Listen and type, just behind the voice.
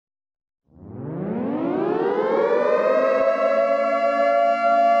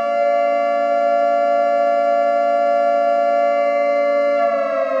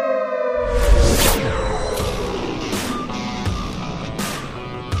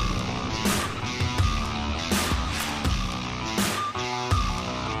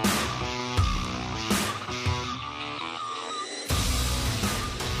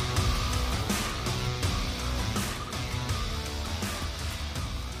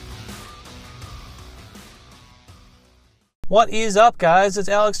What is up, guys? It's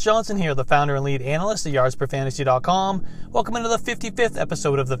Alex Johnson here, the founder and lead analyst at yardsperfantasy.com. Welcome into the 55th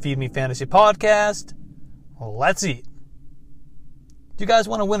episode of the Feed Me Fantasy podcast. Let's eat. Do you guys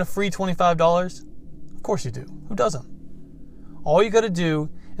want to win a free $25? Of course you do. Who doesn't? All you got to do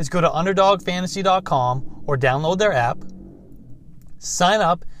is go to underdogfantasy.com or download their app, sign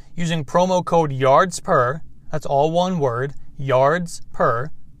up using promo code YARDSPER, that's all one word,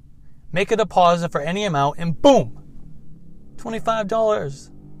 YARDSPER, make a deposit for any amount, and boom!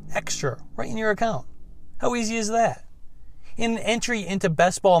 $25 extra right in your account. How easy is that? And an entry into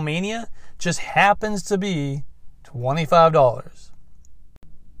Best Ball Mania just happens to be $25.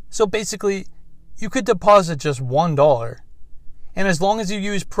 So basically, you could deposit just $1, and as long as you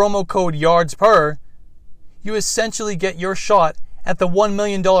use promo code YARDSPER, you essentially get your shot at the $1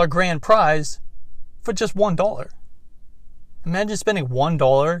 million grand prize for just $1. Imagine spending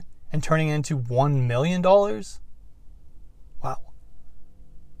 $1 and turning it into $1 million. Wow.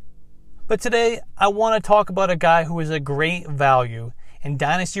 But today, I want to talk about a guy who is a great value in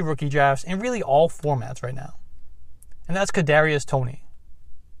dynasty rookie drafts and really all formats right now. And that's Kadarius Toney.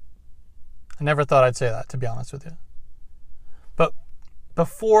 I never thought I'd say that, to be honest with you. But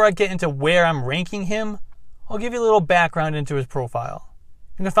before I get into where I'm ranking him, I'll give you a little background into his profile.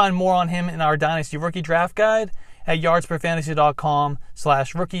 You can find more on him in our Dynasty Rookie Draft Guide at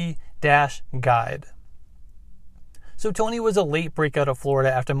yardsperfantasy.com/rookie-guide. So Toney was a late breakout of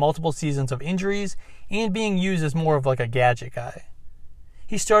Florida after multiple seasons of injuries and being used as more of like a gadget guy.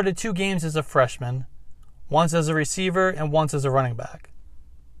 He started 2 games as a freshman, once as a receiver and once as a running back.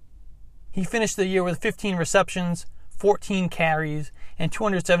 He finished the year with 15 receptions, 14 carries, and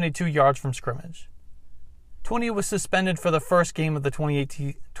 272 yards from scrimmage. Toney was suspended for the first game of the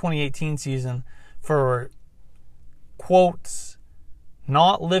 2018 season for, quotes,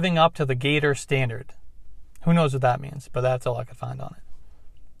 not living up to the Gator standard. Who knows what that means, but that's all I could find on it.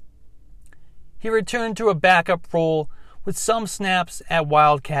 He returned to a backup role with some snaps at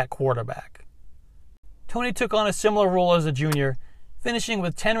Wildcat quarterback. Toney took on a similar role as a junior, finishing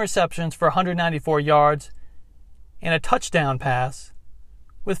with 10 receptions for 194 yards and a touchdown pass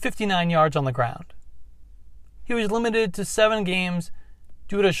with 59 yards on the ground. He was limited to 7 games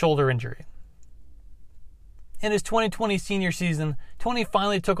due to shoulder injury. In his 2020 senior season, Toney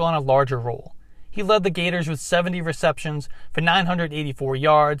finally took on a larger role. He led the Gators with 70 receptions for 984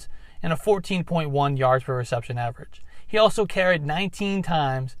 yards and a 14.1 yards per reception average. He also carried 19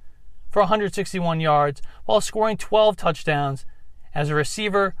 times for 161 yards while scoring 12 touchdowns as a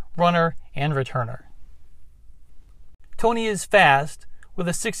receiver, runner, and returner. Toney is fast with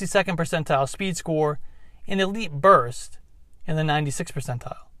a 62nd percentile speed score and elite burst in the 96th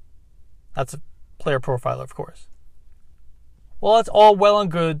percentile. That's a player profiler, of course. While that's all well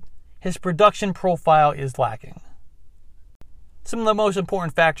and good, his production profile is lacking. Some of the most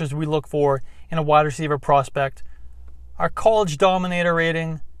important factors we look for in a wide receiver prospect are college dominator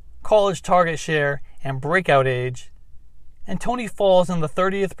rating, college target share, and breakout age, and Toney falls in the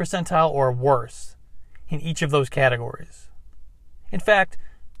 30th percentile or worse in each of those categories. In fact,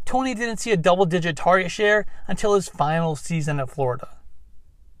 Toney didn't see a double-digit target share until his final season at Florida.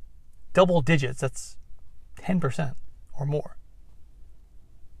 Double digits, that's 10% or more.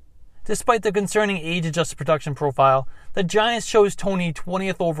 Despite the concerning age-adjusted production profile, the Giants chose Toney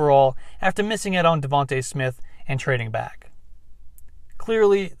 20th overall after missing out on Devontae Smith and trading back.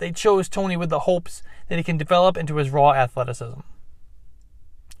 Clearly, they chose Toney with the hopes that he can develop into his raw athleticism.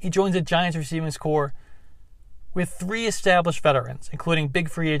 He joins the Giants receiving corps with 3 established veterans, including big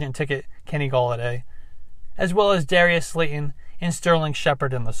free agent ticket Kenny Golladay, as well as Darius Slayton and Sterling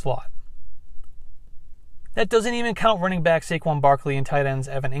Shepard in the slot. That doesn't even count running back Saquon Barkley and tight ends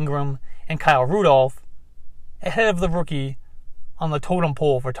Evan Ingram and Kyle Rudolph, ahead of the rookie on the totem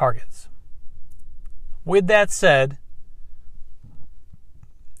pole for targets. With that said,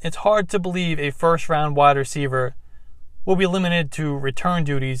 it's hard to believe a first-round wide receiver will be limited to return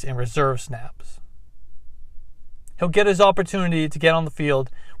duties and reserve snaps. He'll get his opportunity to get on the field,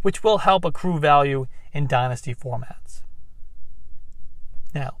 which will help accrue value in dynasty formats.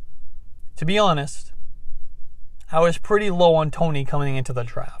 Now, to be honest, I was pretty low on Toney coming into the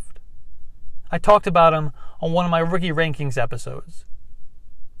draft. I talked about him on one of my rookie rankings episodes.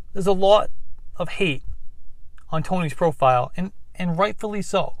 There's a lot of hate on Toney's profile, and rightfully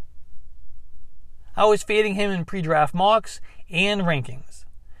so. I was fading him in pre-draft mocks and rankings.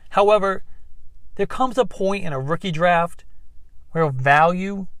 However, there comes a point in a rookie draft where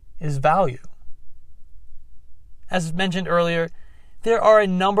value is value. As mentioned earlier, there are a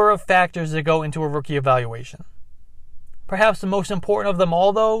number of factors that go into a rookie evaluation. Perhaps the most important of them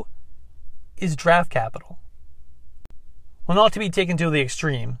all, though, is draft capital. Well, not to be taken to the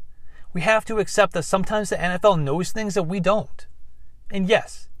extreme, we have to accept that sometimes the NFL knows things that we don't. And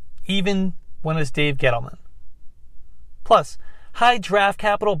yes, even when it's Dave Gettleman. Plus, high draft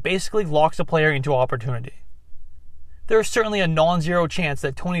capital basically locks a player into opportunity. There is certainly a non-zero chance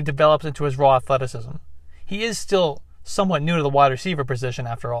that Tony develops into his raw athleticism. He is still somewhat new to the wide receiver position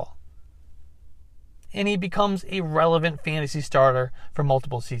after all. And he becomes a relevant fantasy starter for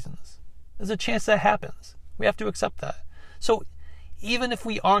multiple seasons. There's a chance that happens. We have to accept that. So even if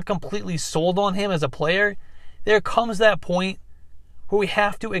we aren't completely sold on him as a player, there comes that point where we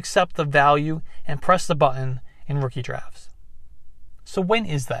have to accept the value and press the button in rookie drafts. So when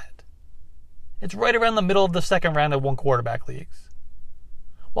is that? It's right around the middle of the second round of one quarterback leagues.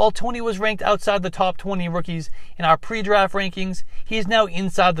 While Tony was ranked outside the top 20 rookies in our pre-draft rankings, he is now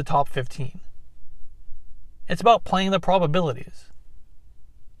inside the top 15. It's about playing the probabilities.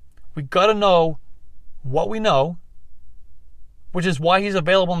 We gotta know what we know, which is why he's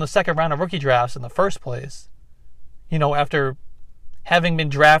available in the second round of rookie drafts in the first place. After having been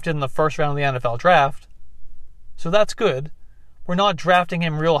drafted in the first round of the NFL draft. So that's good. We're not drafting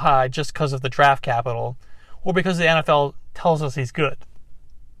him real high just because of the draft capital or because the NFL tells us he's good.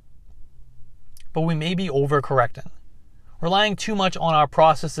 But we may be overcorrecting, relying too much on our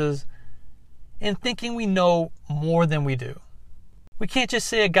processes and thinking we know more than we do. We can't just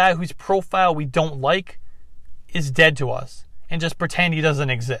say a guy whose profile we don't like is dead to us and just pretend he doesn't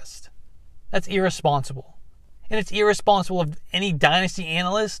exist. That's irresponsible. And it's irresponsible of any dynasty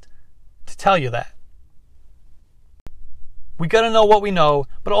analyst to tell you that. We gotta know what we know,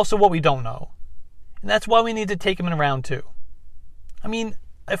 but also what we don't know. And that's why we need to take him in round 2. I mean,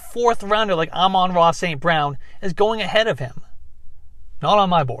 a fourth rounder like Amon-Ra St. Brown is going ahead of him. Not on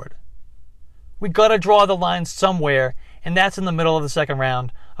my board. We gotta draw the line somewhere, and that's in the middle of the second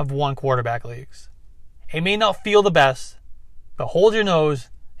round of one quarterback leagues. It may not feel the best, but hold your nose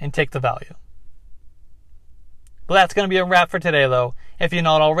and take the value. Well, that's going to be a wrap for today, though. If you're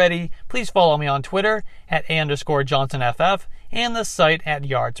not already, please follow me on Twitter at @A_JohnsonFF and the site at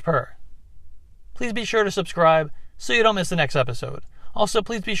YardsPer. Please be sure to subscribe so you don't miss the next episode. Also,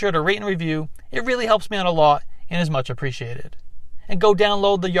 please be sure to rate and review. It really helps me out a lot and is much appreciated. And go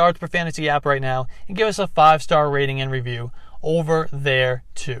download the Yards Per Fantasy app right now and give us a 5-star rating and review over there,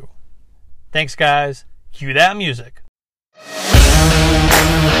 too. Thanks, guys. Cue that music.